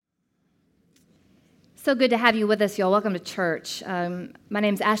So good to have you with us, y'all. Welcome to church. My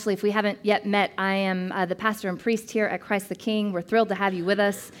name's Ashley. If we haven't yet met, I am the pastor and priest here at Christ the King. We're thrilled to have you with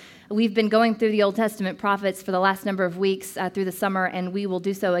us. We've been going through the Old Testament prophets for the last number of weeks through the summer, and we will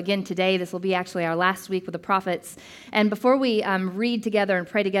do so again today. This will be actually our last week with the prophets. And before we read together and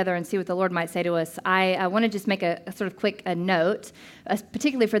pray together and see what the Lord might say to us, I want to just make a sort of quick note,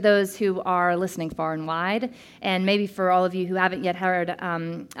 particularly for those who are listening far and wide, and maybe for all of you who haven't yet heard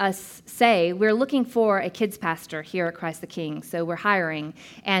us say, we're looking for a kids pastor here at Christ the King. So we're hiring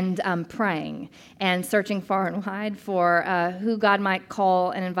and praying and searching far and wide for who God might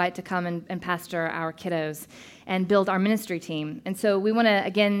call and invite to come and pastor our kiddos and build our ministry team. And so we want to,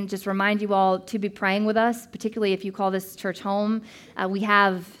 again, just remind you all to be praying with us, particularly if you call this church home. We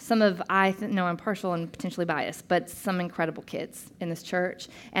have some of, I'm partial and potentially biased, but some incredible kids in this church,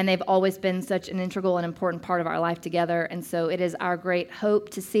 and they've always been such an integral and important part of our life together. And so it is our great hope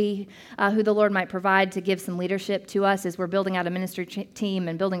to see who the Lord might provide to give some leadership to us as we're building out a ministry team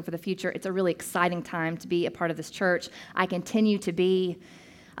and building for the future. It's a really exciting time to be a part of this church. I continue to be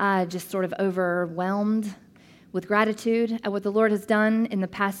just sort of overwhelmed with gratitude at what the Lord has done in the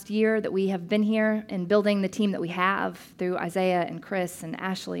past year that we have been here and building the team that we have through Isaiah and Chris and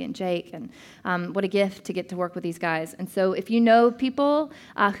Ashley and Jake. And what a gift to get to work with these guys. And so if you know people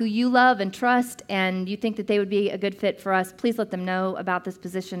who you love and trust and you think that they would be a good fit for us, please let them know about this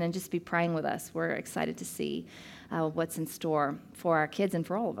position and just be praying with us. We're excited to see what's in store for our kids and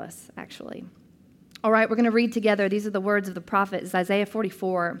for all of us, actually. All right, we're going to read together. These are the words of the prophet. It's Isaiah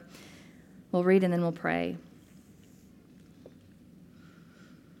 44. We'll read and then we'll pray.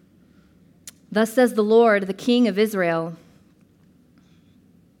 Thus says the Lord, the King of Israel,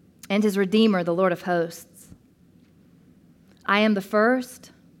 and his Redeemer, the Lord of hosts. I am the first,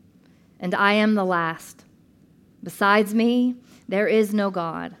 and I am the last. Besides me, there is no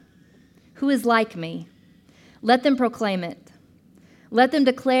God. Who is like me? Let them proclaim it. Let them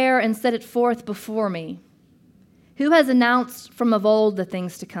declare and set it forth before me. Who has announced from of old the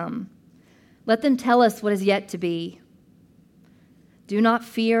things to come? Let them tell us what is yet to be. Do not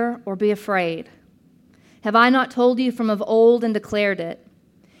fear or be afraid. Have I not told you from of old and declared it?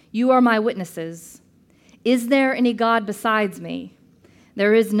 You are my witnesses. Is there any God besides me?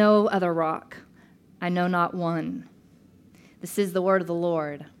 There is no other rock. I know not one. This is the word of the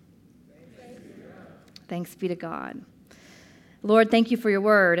Lord. Thanks be to God. Lord, thank you for your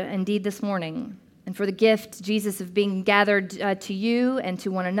word, indeed, this morning, and for the gift, Jesus, of being gathered to you and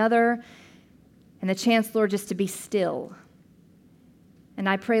to one another, and the chance, Lord, just to be still. And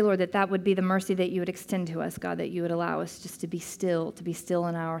I pray, Lord, that would be the mercy that you would extend to us, God, that you would allow us just to be still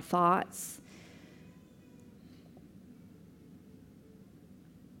in our thoughts.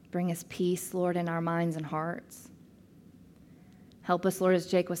 Bring us peace, Lord, in our minds and hearts. Help us, Lord, as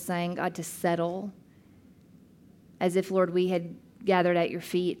Jake was saying, God, to settle as if, Lord, we had gathered at your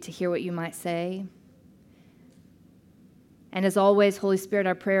feet to hear what you might say. And as always, Holy Spirit,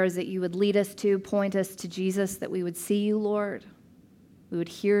 our prayer is that you would lead us to, point us to Jesus, that we would see you, Lord. We would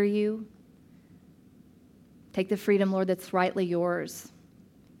hear you. Take the freedom, Lord, that's rightly yours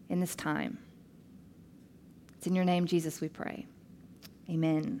in this time. It's in your name, Jesus, we pray.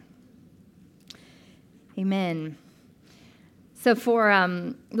 Amen. Amen. So for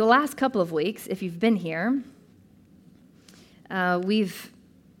the last couple of weeks, if you've been here, we've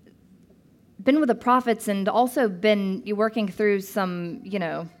been with the prophets and also been working through some,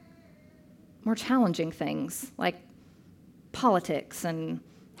 more challenging things like politics and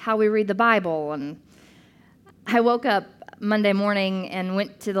how we read the Bible. And I woke up Monday morning and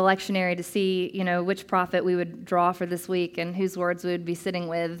went to the lectionary to see, which prophet we would draw for this week and whose words we would be sitting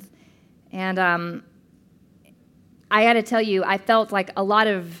with. And I got to tell you, I felt like a lot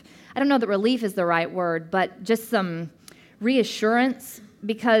of, I don't know that relief is the right word, but just some reassurance,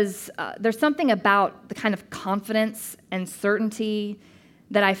 because there's something about the kind of confidence and certainty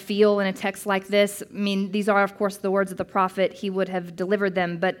that I feel in a text like this. I mean, these are, of course, the words of the prophet. He would have delivered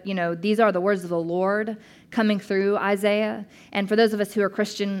them, but, these are the words of the Lord coming through Isaiah. And for those of us who are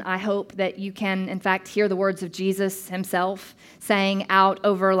Christian, I hope that you can, in fact, hear the words of Jesus himself saying out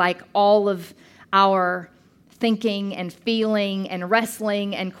over, all of our thinking and feeling and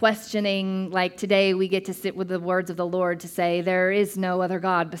wrestling and questioning. Like today, we get to sit with the words of the Lord to say, there is no other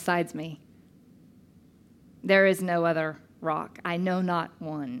God besides me. There is no other rock. I know not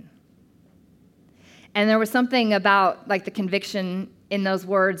one. And there was something about the conviction in those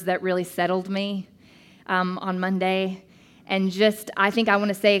words that really settled me on Monday. And just, I think I want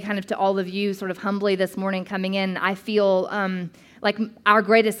to say kind of to all of you sort of humbly this morning coming in, I feel like our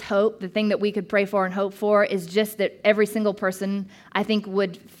greatest hope, the thing that we could pray for and hope for, is just that every single person, I think,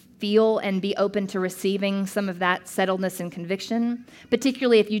 would feel and be open to receiving some of that settledness and conviction,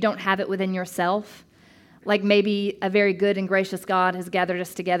 particularly if you don't have it within yourself. Like maybe a very good and gracious God has gathered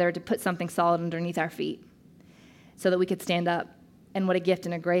us together to put something solid underneath our feet so that we could stand up. And what a gift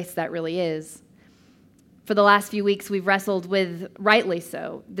and a grace that really is. For the last few weeks, we've wrestled with, rightly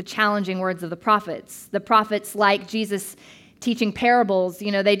so, the challenging words of the prophets. The prophets, like Jesus teaching parables,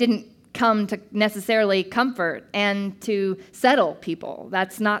 they didn't come to necessarily comfort and to settle people.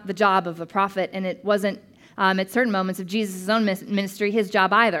 That's not the job of a prophet, and it wasn't at certain moments of Jesus' own ministry his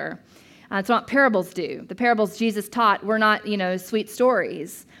job either. It's not parables do. The parables Jesus taught were not, sweet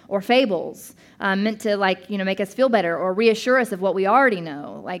stories or fables meant to, make us feel better or reassure us of what we already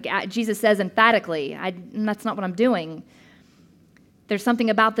know. Like Jesus says emphatically, that's not what I'm doing. There's something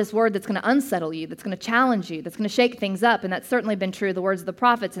about this word that's going to unsettle you, that's going to challenge you, that's going to shake things up, and that's certainly been true of the words of the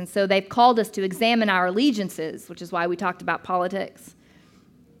prophets. And so they've called us to examine our allegiances, which is why we talked about politics.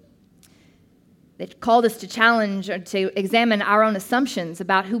 They've called us to challenge or to examine our own assumptions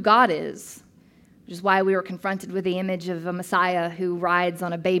about who God is, which is why we were confronted with the image of a Messiah who rides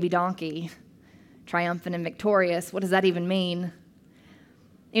on a baby donkey, triumphant and victorious. What does that even mean?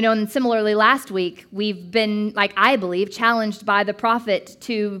 And similarly, last week, we've been, I believe, challenged by the prophet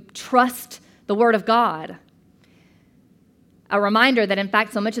to trust the word of God. A reminder that, in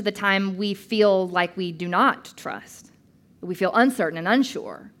fact, so much of the time we feel like we do not trust. We feel uncertain and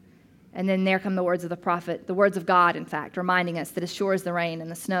unsure. And then there come the words of the prophet, the words of God, in fact, reminding us that as sure as the rain and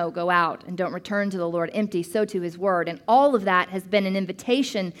the snow go out and don't return to the Lord empty, so to his word. And all of that has been an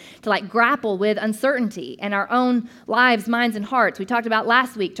invitation to grapple with uncertainty and our own lives, minds, and hearts. We talked about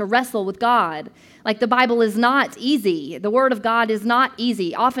last week to wrestle with God. The Bible is not easy. The word of God is not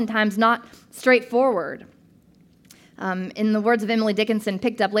easy, oftentimes not straightforward. In the words of Emily Dickinson,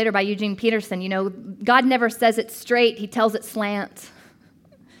 picked up later by Eugene Peterson, God never says it straight, he tells it slant.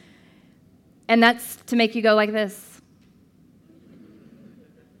 And that's to make you go like this.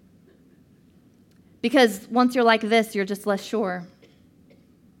 Because once you're like this, you're just less sure.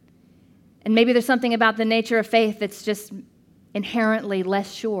 And maybe there's something about the nature of faith that's just inherently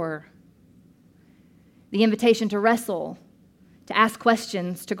less sure. The invitation to wrestle, to ask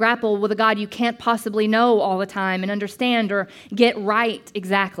questions, to grapple with a God you can't possibly know all the time and understand or get right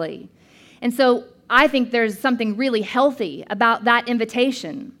exactly. And so I think there's something really healthy about that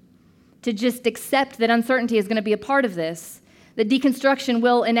invitation to just accept that uncertainty is going to be a part of this, that deconstruction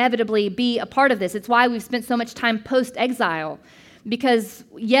will inevitably be a part of this. It's why we've spent so much time post-exile, because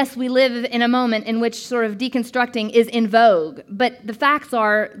yes, we live in a moment in which sort of deconstructing is in vogue, but the facts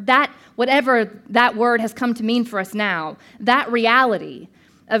are that whatever that word has come to mean for us now, that reality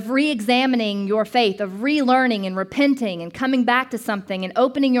of re-examining your faith, of relearning and repenting and coming back to something and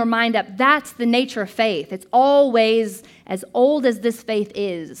opening your mind up, that's the nature of faith. It's always as old as this faith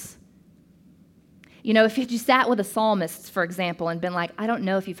is. If you sat with a psalmist, for example, and been like, I don't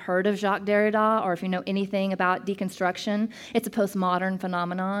know if you've heard of Jacques Derrida or if you know anything about deconstruction. It's a postmodern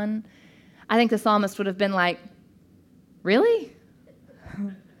phenomenon. I think the psalmist would have been like, really?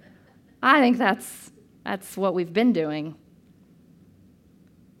 I think that's what we've been doing.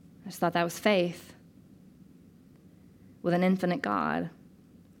 I just thought that was faith with an infinite God.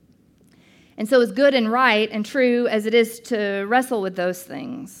 And so as good and right and true as it is to wrestle with those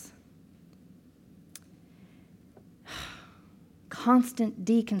things, constant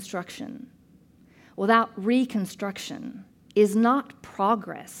deconstruction without reconstruction is not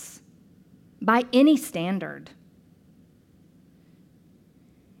progress by any standard.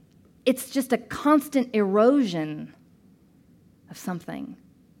 It's just a constant erosion of something,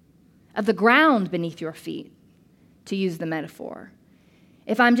 of the ground beneath your feet, to use the metaphor.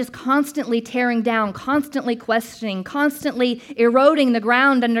 If I'm just constantly tearing down, constantly questioning, constantly eroding the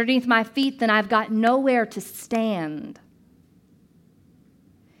ground underneath my feet, then I've got nowhere to stand.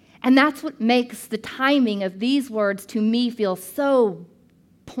 And that's what makes the timing of these words to me feel so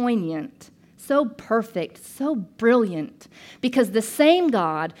poignant, so perfect, so brilliant. Because the same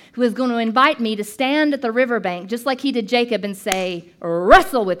God who is going to invite me to stand at the riverbank, just like he did Jacob, and say,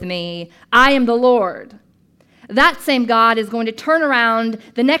 wrestle with me, I am the Lord. That same God is going to turn around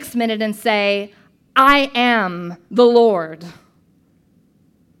the next minute and say, I am the Lord.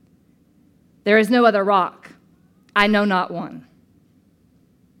 There is no other rock. I know not one.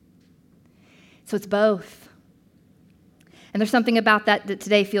 So it's both. And there's something about that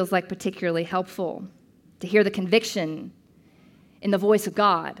today feels like particularly helpful, to hear the conviction in the voice of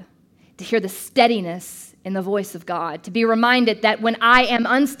God, to hear the steadiness in the voice of God, to be reminded that when I am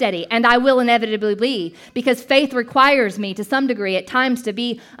unsteady, and I will inevitably be, because faith requires me to some degree at times to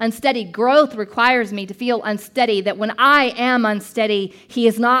be unsteady, growth requires me to feel unsteady, that when I am unsteady, He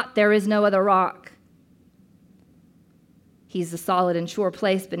is not, there is no other rock. He's the solid and sure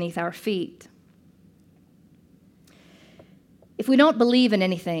place beneath our feet. If we don't believe in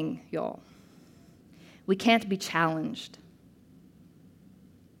anything, y'all, we can't be challenged.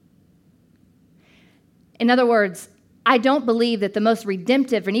 In other words, I don't believe that the most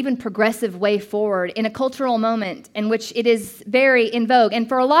redemptive and even progressive way forward in a cultural moment in which it is very in vogue, and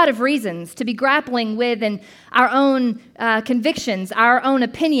for a lot of reasons, to be grappling with in our own convictions, our own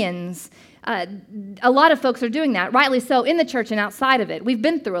opinions. A lot of folks are doing that, rightly so, in the church and outside of it. We've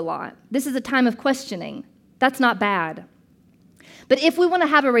been through a lot. This is a time of questioning. That's not bad. But if we want to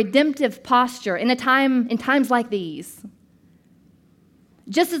have a redemptive posture in times like these,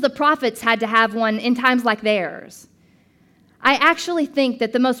 just as the prophets had to have one in times like theirs, I actually think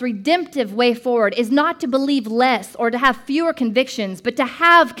that the most redemptive way forward is not to believe less or to have fewer convictions, but to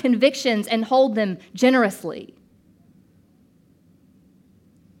have convictions and hold them generously.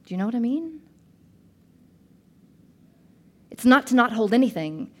 Do you know what I mean? It's not to not hold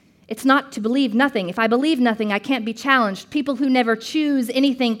anything. It's not to believe nothing. If I believe nothing, I can't be challenged. People who never choose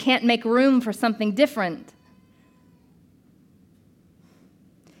anything can't make room for something different.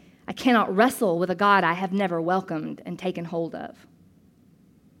 I cannot wrestle with a God I have never welcomed and taken hold of.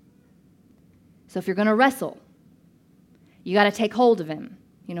 So if you're going to wrestle, you got to take hold of Him.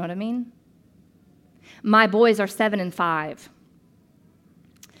 You know what I mean? My boys are 7 and 5.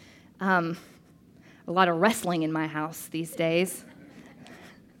 A lot of wrestling in my house these days.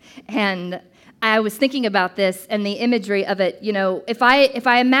 And I was thinking about this and the imagery of it. You know, if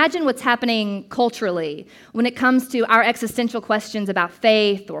I imagine what's happening culturally when it comes to our existential questions about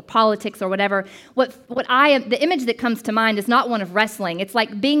faith or politics or whatever, the image that comes to mind is not one of wrestling. It's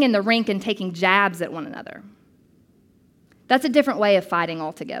like being in the rink and taking jabs at one another. That's a different way of fighting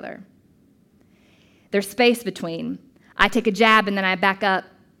altogether. There's space between. I take a jab and then I back up.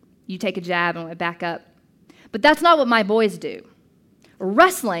 You take a jab and I back up. But that's not what my boys do.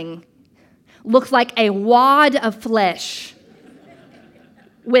 Wrestling looks like a wad of flesh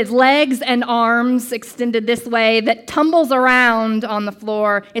with legs and arms extended this way that tumbles around on the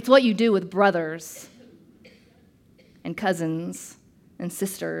floor. It's what you do with brothers and cousins and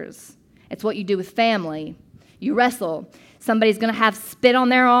sisters. It's what you do with family. You wrestle. Somebody's going to have spit on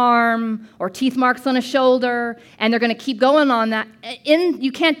their arm or teeth marks on a shoulder, and they're going to keep going on that.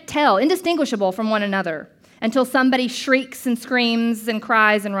 You can't tell, indistinguishable from one another, until somebody shrieks and screams and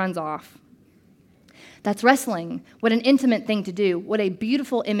cries and runs off. That's wrestling. What an intimate thing to do. What a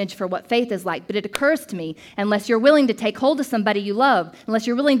beautiful image for what faith is like. But it occurs to me, unless you're willing to take hold of somebody you love, unless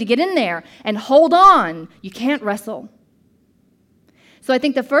you're willing to get in there and hold on, you can't wrestle. So I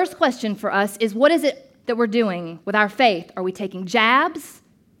think the first question for us is, what is it that we're doing with our faith? Are we taking jabs,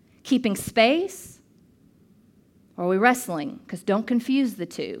 keeping space, or are we wrestling? Because don't confuse the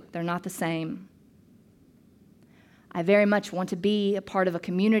two. They're not the same. I very much want to be a part of a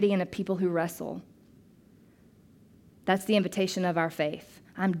community and a people who wrestle. That's the invitation of our faith.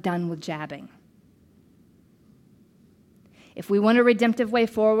 I'm done with jabbing. If we want a redemptive way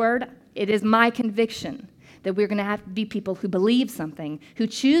forward, it is my conviction that we're going to have to be people who believe something, who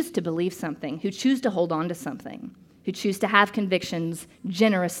choose to believe something, who choose to hold on to something, who choose to have convictions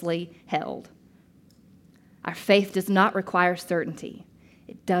generously held. Our faith does not require certainty.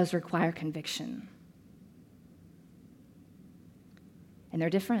 It does require conviction. And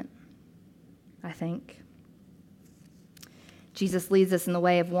they're different, I think. Jesus leads us in the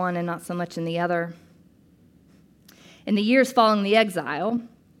way of one and not so much in the other. In the years following the exile,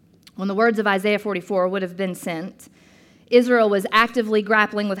 when the words of Isaiah 44 would have been sent, Israel was actively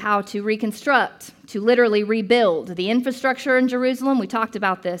grappling with how to reconstruct, to literally rebuild the infrastructure in Jerusalem. We talked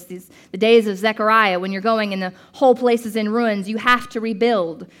about this, the days of Zechariah, when you're going and the whole place is in ruins, you have to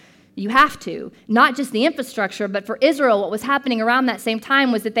rebuild. You have to. Not just the infrastructure, but for Israel, what was happening around that same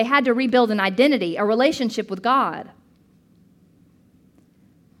time was that they had to rebuild an identity, a relationship with God.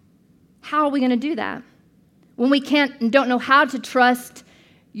 How are we going to do that when we can't and don't know how to trust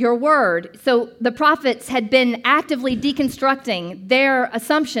your word? So the prophets had been actively deconstructing their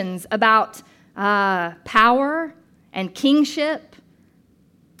assumptions about power and kingship.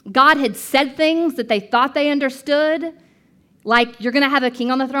 God had said things that they thought they understood, like you're going to have a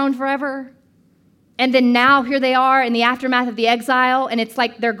king on the throne forever. And then now here they are in the aftermath of the exile, and it's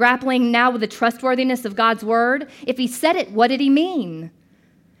like they're grappling now with the trustworthiness of God's word. If he said it, what did he mean?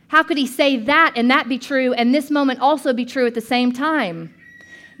 How could he say that and that be true and this moment also be true at the same time?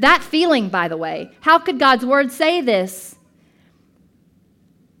 That feeling, by the way, how could God's word say this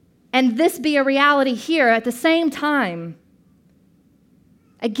and this be a reality here at the same time?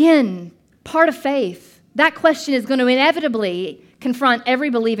 Again, part of faith. That question is going to inevitably confront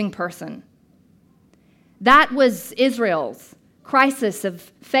every believing person. That was Israel's crisis of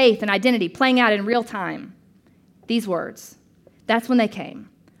faith and identity playing out in real time. These words, that's when they came.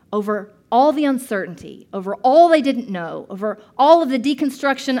 Over all the uncertainty, over all they didn't know, over all of the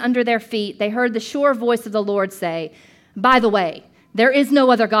deconstruction under their feet, they heard the sure voice of the Lord say, by the way, there is no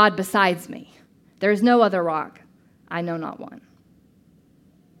other God besides me. There is no other rock. I know not one.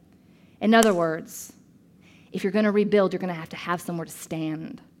 In other words, if you're going to rebuild, you're going to have somewhere to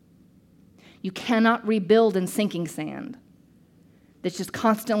stand. You cannot rebuild in sinking sand that's just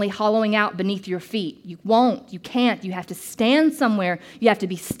constantly hollowing out beneath your feet. You won't. You can't. You have to stand somewhere. You have to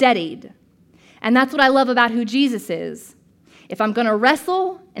be steadied. And that's what I love about who Jesus is. If I'm going to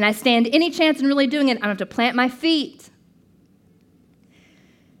wrestle and I stand any chance in really doing it, I don't have to plant my feet.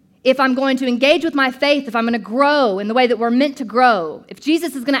 If I'm going to engage with my faith, if I'm going to grow in the way that we're meant to grow, if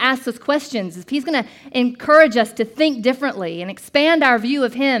Jesus is going to ask us questions, if he's going to encourage us to think differently and expand our view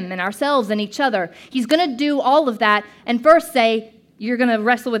of him and ourselves and each other, he's going to do all of that and first say, you're going to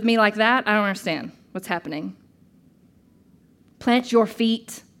wrestle with me like that? I don't understand what's happening. Plant your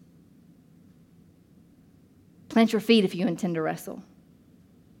feet. Plant your feet if you intend to wrestle.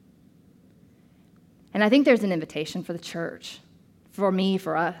 And I think there's an invitation for the church. For me,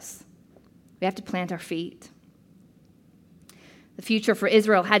 for us. We have to plant our feet. The future for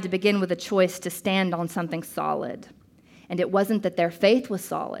Israel had to begin with a choice to stand on something solid. And it wasn't that their faith was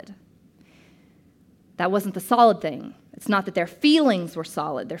solid. That wasn't the solid thing. It's not that their feelings were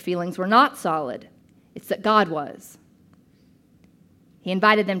solid. Their feelings were not solid. It's that God was. He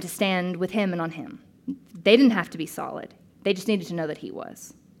invited them to stand with him and on him. They didn't have to be solid. They just needed to know that he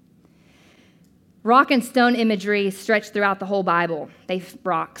was. Rock and stone imagery stretch throughout the whole Bible.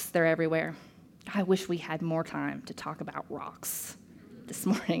 Rocks, they're everywhere. I wish we had more time to talk about rocks this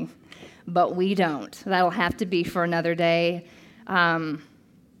morning, but we don't. That'll have to be for another day. There's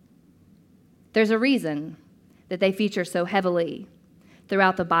a reason that they feature so heavily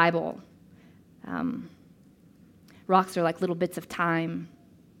throughout the Bible. Rocks are like little bits of time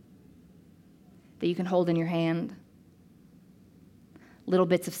that you can hold in your hand. Little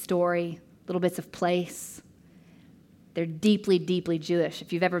bits of story. Little bits of place. They're deeply, deeply Jewish.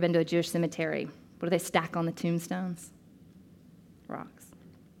 If you've ever been to a Jewish cemetery, what do they stack on the tombstones? Rocks.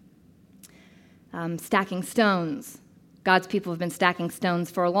 Stacking stones. God's people have been stacking stones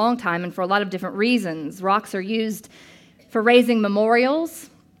for a long time and for a lot of different reasons. Rocks are used for raising memorials.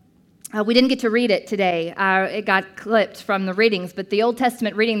 We didn't get to read it today. It got clipped from the readings, but the Old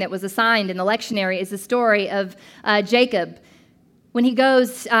Testament reading that was assigned in the lectionary is the story of Jacob. When he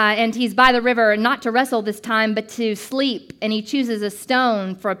goes and he's by the river, not to wrestle this time, but to sleep, and he chooses a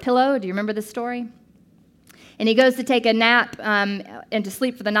stone for a pillow. Do you remember this story? And he goes to take a nap and to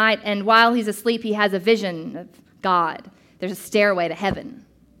sleep for the night, and while he's asleep, he has a vision of God. There's a stairway to heaven,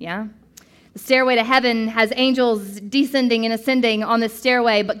 yeah? The stairway to heaven has angels descending and ascending on this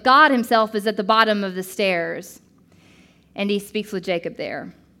stairway, but God himself is at the bottom of the stairs, and he speaks with Jacob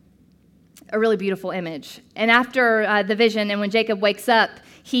there. A really beautiful image. And after the vision, and when Jacob wakes up,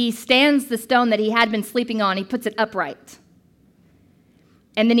 he stands the stone that he had been sleeping on. He puts it upright.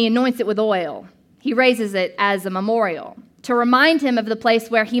 And then he anoints it with oil. He raises it as a memorial to remind him of the place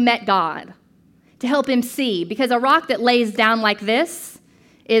where he met God, to help him see. Because a rock that lays down like this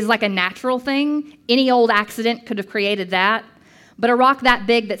is like a natural thing. Any old accident could have created that. But a rock that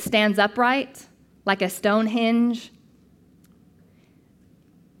big that stands upright, like a Stonehenge,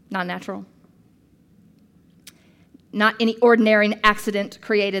 not natural. Not any ordinary accident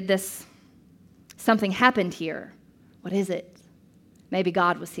created this. Something happened here. What is it? Maybe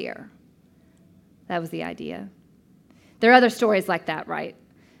God was here. That was the idea. There are other stories like that, right?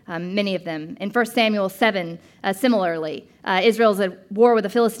 Many of them. In 1 Samuel 7, similarly, Israel's at war with the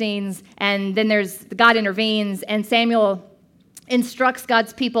Philistines, and then God intervenes, and Samuel instructs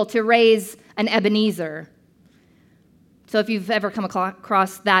God's people to raise an Ebenezer. So if you've ever come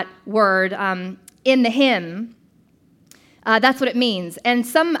across that word in the hymn, that's what it means. And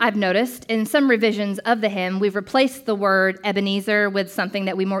I've noticed, in some revisions of the hymn, we've replaced the word Ebenezer with something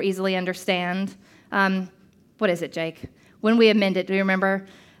that we more easily understand. What is it, Jake? When we amend it, do you remember?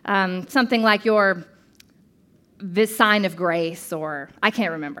 Something like this sign of grace, or I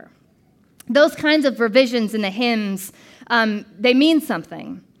can't remember. Those kinds of revisions in the hymns, they mean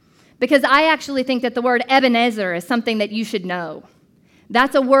something. Because I actually think that the word Ebenezer is something that you should know.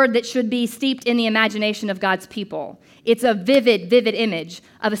 That's a word that should be steeped in the imagination of God's people. It's a vivid, vivid image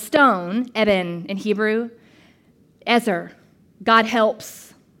of a stone, eben in Hebrew, Ezer, God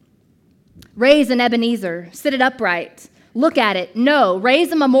helps. Raise an Ebenezer, sit it upright, look at it, know,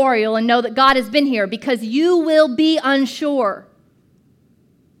 raise a memorial and know that God has been here because you will be unsure.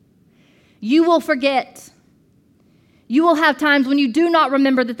 You will forget. You will have times when you do not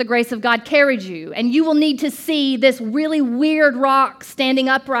remember that the grace of God carried you, and you will need to see this really weird rock standing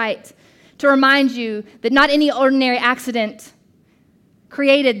upright to remind you that not any ordinary accident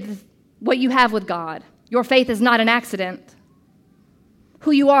created what you have with God. Your faith is not an accident.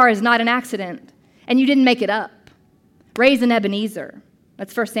 Who you are is not an accident, and you didn't make it up. Raise an Ebenezer.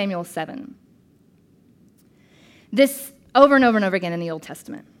 That's 1 Samuel 7. This over and over and over again in the Old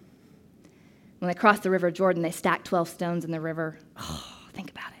Testament. When they crossed the river Jordan, they stacked 12 stones in the river. Oh,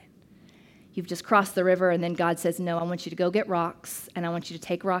 think about it. You've just crossed the river, and then God says, no, I want you to go get rocks, and I want you to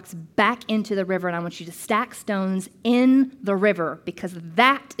take rocks back into the river, and I want you to stack stones in the river, because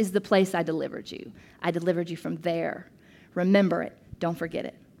that is the place I delivered you. I delivered you from there. Remember it. Don't forget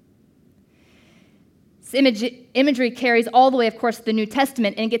it. This imagery carries all the way, of course, to the New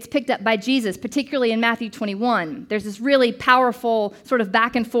Testament, and it gets picked up by Jesus, particularly in Matthew 21. There's this really powerful sort of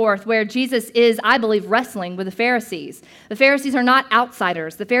back and forth where Jesus is, I believe, wrestling with the Pharisees. The Pharisees are not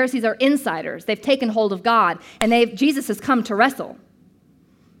outsiders. The Pharisees are insiders. They've taken hold of God, and Jesus has come to wrestle.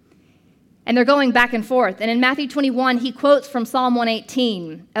 And they're going back and forth. And in Matthew 21, he quotes from Psalm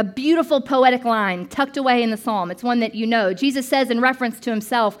 118, a beautiful poetic line tucked away in the psalm. It's one that you know. Jesus says in reference to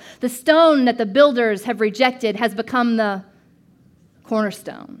himself, the stone that the builders have rejected has become the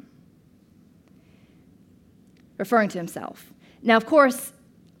cornerstone. Referring to himself. Now, of course,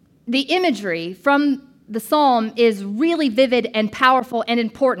 the imagery from the psalm is really vivid and powerful and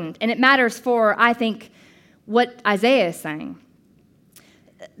important. And it matters for, I think, what Isaiah is saying.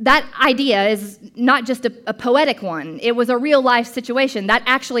 That idea is not just a poetic one. It was a real-life situation. That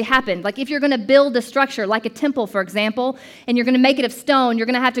actually happened. Like if you're going to build a structure, like a temple, for example, and you're going to make it of stone, you're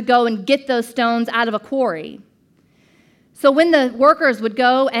going to have to go and get those stones out of a quarry. So when the workers would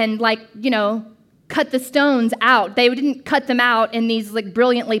go and, cut the stones out, they didn't cut them out in these,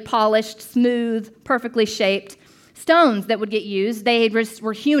 brilliantly polished, smooth, perfectly shaped stones that would get used. They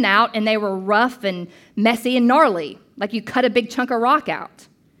were hewn out, and they were rough and messy and gnarly, like you cut a big chunk of rock out.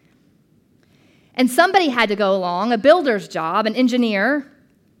 And somebody had to go along, a builder's job, an engineer,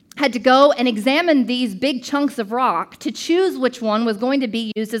 had to go and examine these big chunks of rock to choose which one was going to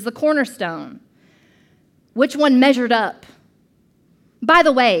be used as the cornerstone, which one measured up. By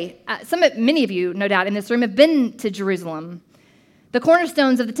the way, many of you, no doubt, in this room have been to Jerusalem. The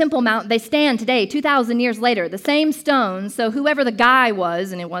cornerstones of the Temple Mount, they stand today, 2,000 years later, the same stones. So whoever the guy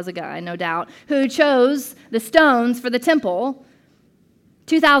was, and it was a guy, no doubt, who chose the stones for the temple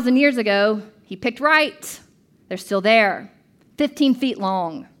 2,000 years ago, he picked right. They're still there. 15 feet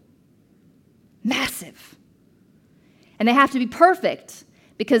long. Massive. And they have to be perfect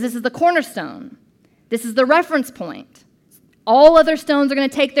because this is the cornerstone. This is the reference point. All other stones are going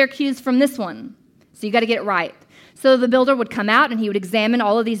to take their cues from this one. So you got to get it right. So the builder would come out and he would examine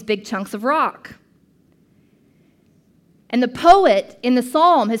all of these big chunks of rock. And the poet in the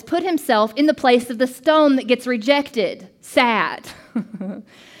psalm has put himself in the place of the stone that gets rejected. Sad.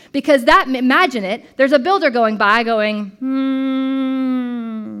 Because imagine it, there's a builder going by going,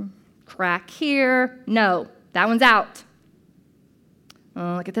 crack here. No, that one's out.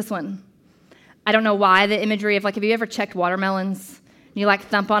 Oh, look at this one. I don't know why the imagery of, have you ever checked watermelons? You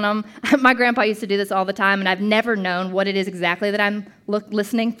thump on them. My grandpa used to do this all the time, and I've never known what it is exactly that I'm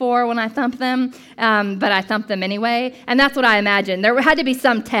listening for when I thump them, but I thump them anyway, and that's what I imagine. There had to be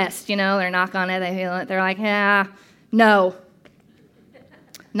some test, they knock on it, they feel it, they're like, yeah, no.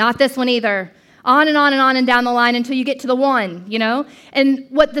 Not this one either. On and on and on and down the line until you get to the one, And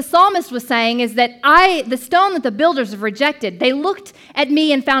what the psalmist was saying is that the stone that the builders have rejected, they looked at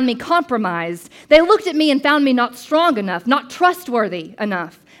me and found me compromised. They looked at me and found me not strong enough, not trustworthy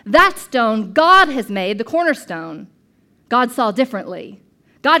enough. That stone God has made the cornerstone. God saw differently.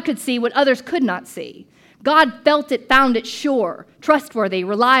 God could see what others could not see. God felt it, found it sure, trustworthy,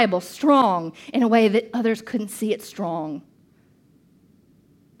 reliable, strong, in a way that others couldn't see it strong.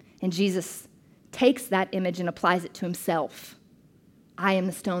 And Jesus takes that image and applies it to himself. I am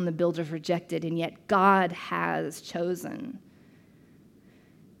the stone the builders rejected, and yet God has chosen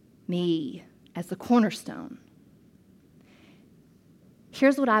me as the cornerstone.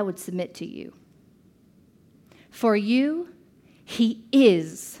 Here's what I would submit to you. For you, he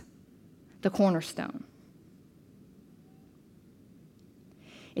is the cornerstone.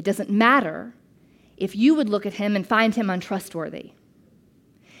 It doesn't matter if you would look at him and find him untrustworthy.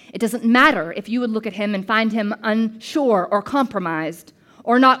 It doesn't matter if you would look at him and find him unsure or compromised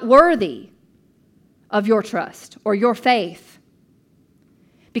or not worthy of your trust or your faith.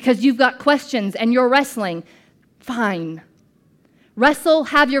 Because you've got questions and you're wrestling, fine. Wrestle,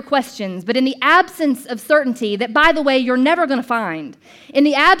 have your questions, but in the absence of certainty that, by the way, you're never going to find, in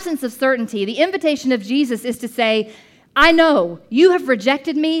the absence of certainty, the invitation of Jesus is to say, I know you have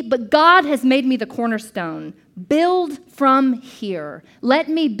rejected me, but God has made me the cornerstone. Build from here. Let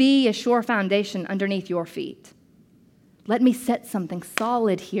me be a sure foundation underneath your feet. Let me set something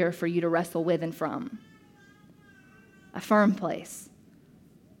solid here for you to wrestle with and from. A firm place,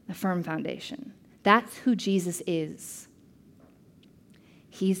 a firm foundation. That's who Jesus is.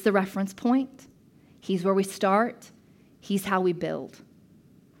 He's the reference point. He's where we start. He's how we build.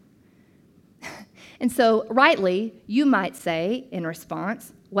 And so, rightly, you might say in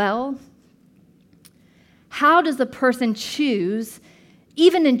response, well, how does a person choose?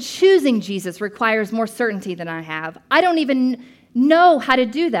 Even in choosing Jesus requires more certainty than I have. I don't even know how to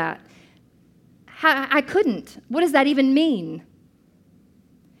do that. I couldn't. What does that even mean?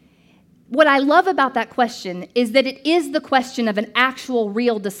 What I love about that question is that it is the question of an actual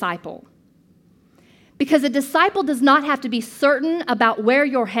real disciple. Because a disciple does not have to be certain about where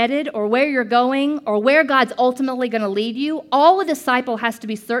you're headed or where you're going or where God's ultimately going to lead you. All a disciple has to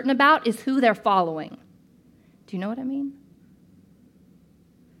be certain about is who they're following. Do you know what I mean?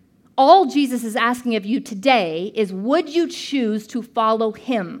 All Jesus is asking of you today is, would you choose to follow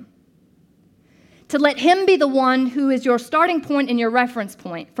him? To let him be the one who is your starting point and your reference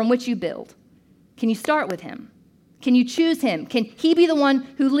point from which you build. Can you start with him? Can you choose him? Can he be the one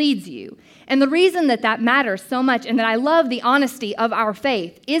who leads you? And the reason that matters so much and that I love the honesty of our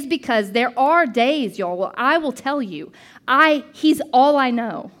faith is because there are days, y'all, well, I will tell you, he's all I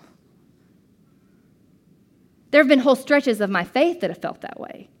know. There have been whole stretches of my faith that have felt that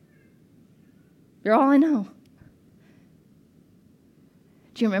way. You're all I know.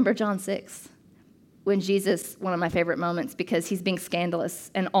 Do you remember John 6? When Jesus, one of my favorite moments, because he's being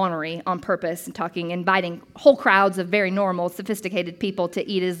scandalous and ornery on purpose and inviting whole crowds of very normal, sophisticated people to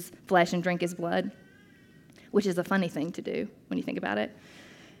eat his flesh and drink his blood, which is a funny thing to do when you think about it.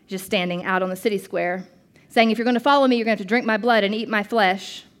 Just standing out on the city square, saying, if you're going to follow me, you're going to have to drink my blood and eat my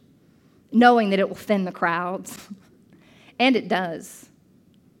flesh, knowing that it will thin the crowds. And it does.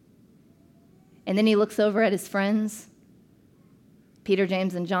 And then he looks over at his friends, Peter,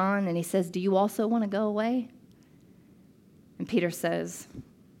 James, and John, and he says, do you also want to go away? And Peter says,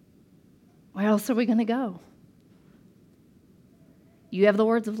 where else are we going to go? You have the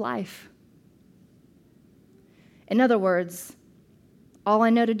words of life. In other words, all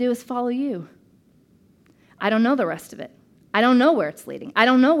I know to do is follow you. I don't know the rest of it. I don't know where it's leading. I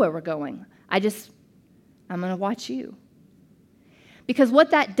don't know where we're going. I'm going to watch you. Because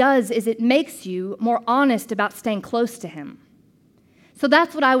what that does is it makes you more honest about staying close to him. So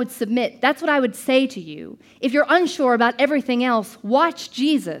that's what I would submit. That's what I would say to you. If you're unsure about everything else, watch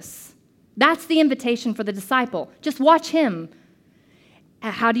Jesus. That's the invitation for the disciple. Just watch him.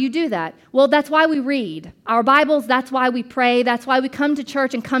 How do you do that? Well, that's why we read our Bibles. That's why we pray. That's why we come to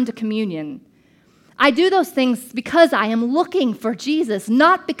church and come to communion. I do those things because I am looking for Jesus,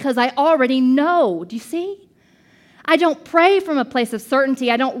 not because I already know. Do you see? I don't pray from a place of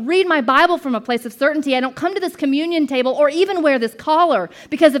certainty. I don't read my Bible from a place of certainty. I don't come to this communion table or even wear this collar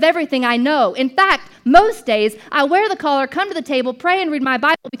because of everything I know. In fact, most days I wear the collar, come to the table, pray and read my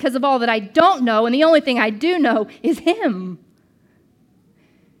Bible because of all that I don't know, and the only thing I do know is him.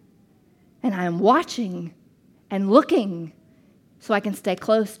 And I am watching and looking so I can stay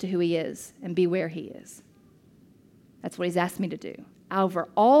close to who he is and be where he is. That's what he's asked me to do. Over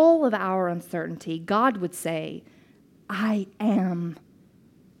all of our uncertainty, God would say, I am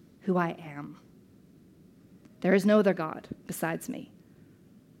who I am. There is no other God besides me.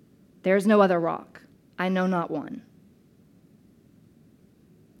 There is no other rock. I know not one.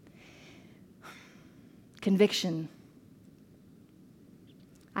 Conviction.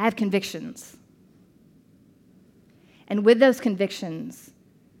 I have convictions. And with those convictions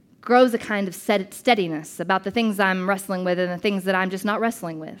grows a kind of steadiness about the things I'm wrestling with and the things that I'm just not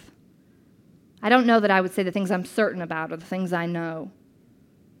wrestling with. I don't know that I would say the things I'm certain about or the things I know.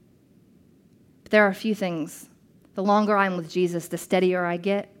 But there are a few things. The longer I'm with Jesus, the steadier I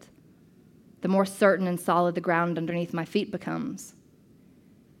get, the more certain and solid the ground underneath my feet becomes.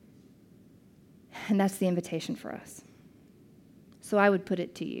 And that's the invitation for us. So I would put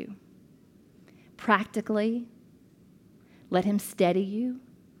it to you. Practically, let him steady you,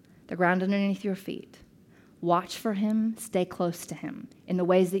 the ground underneath your feet. Watch for him, stay close to him in the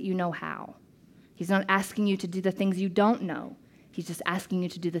ways that you know how. He's not asking you to do the things you don't know. He's just asking you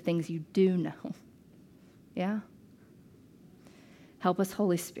to do the things you do know. Yeah? Help us,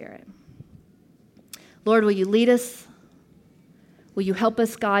 Holy Spirit. Lord, will you lead us? Will you help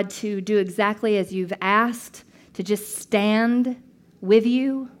us, God, to do exactly as you've asked, to just stand with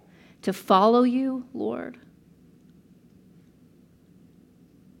you, to follow you, Lord?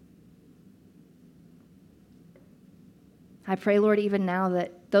 I pray, Lord, even now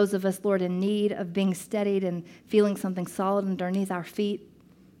that those of us, Lord, in need of being steadied and feeling something solid underneath our feet,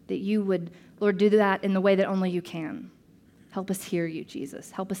 that you would, Lord, do that in the way that only you can. Help us hear you,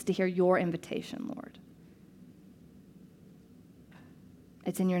 Jesus. Help us to hear your invitation, Lord.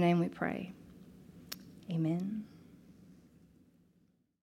 It's in your name we pray. Amen.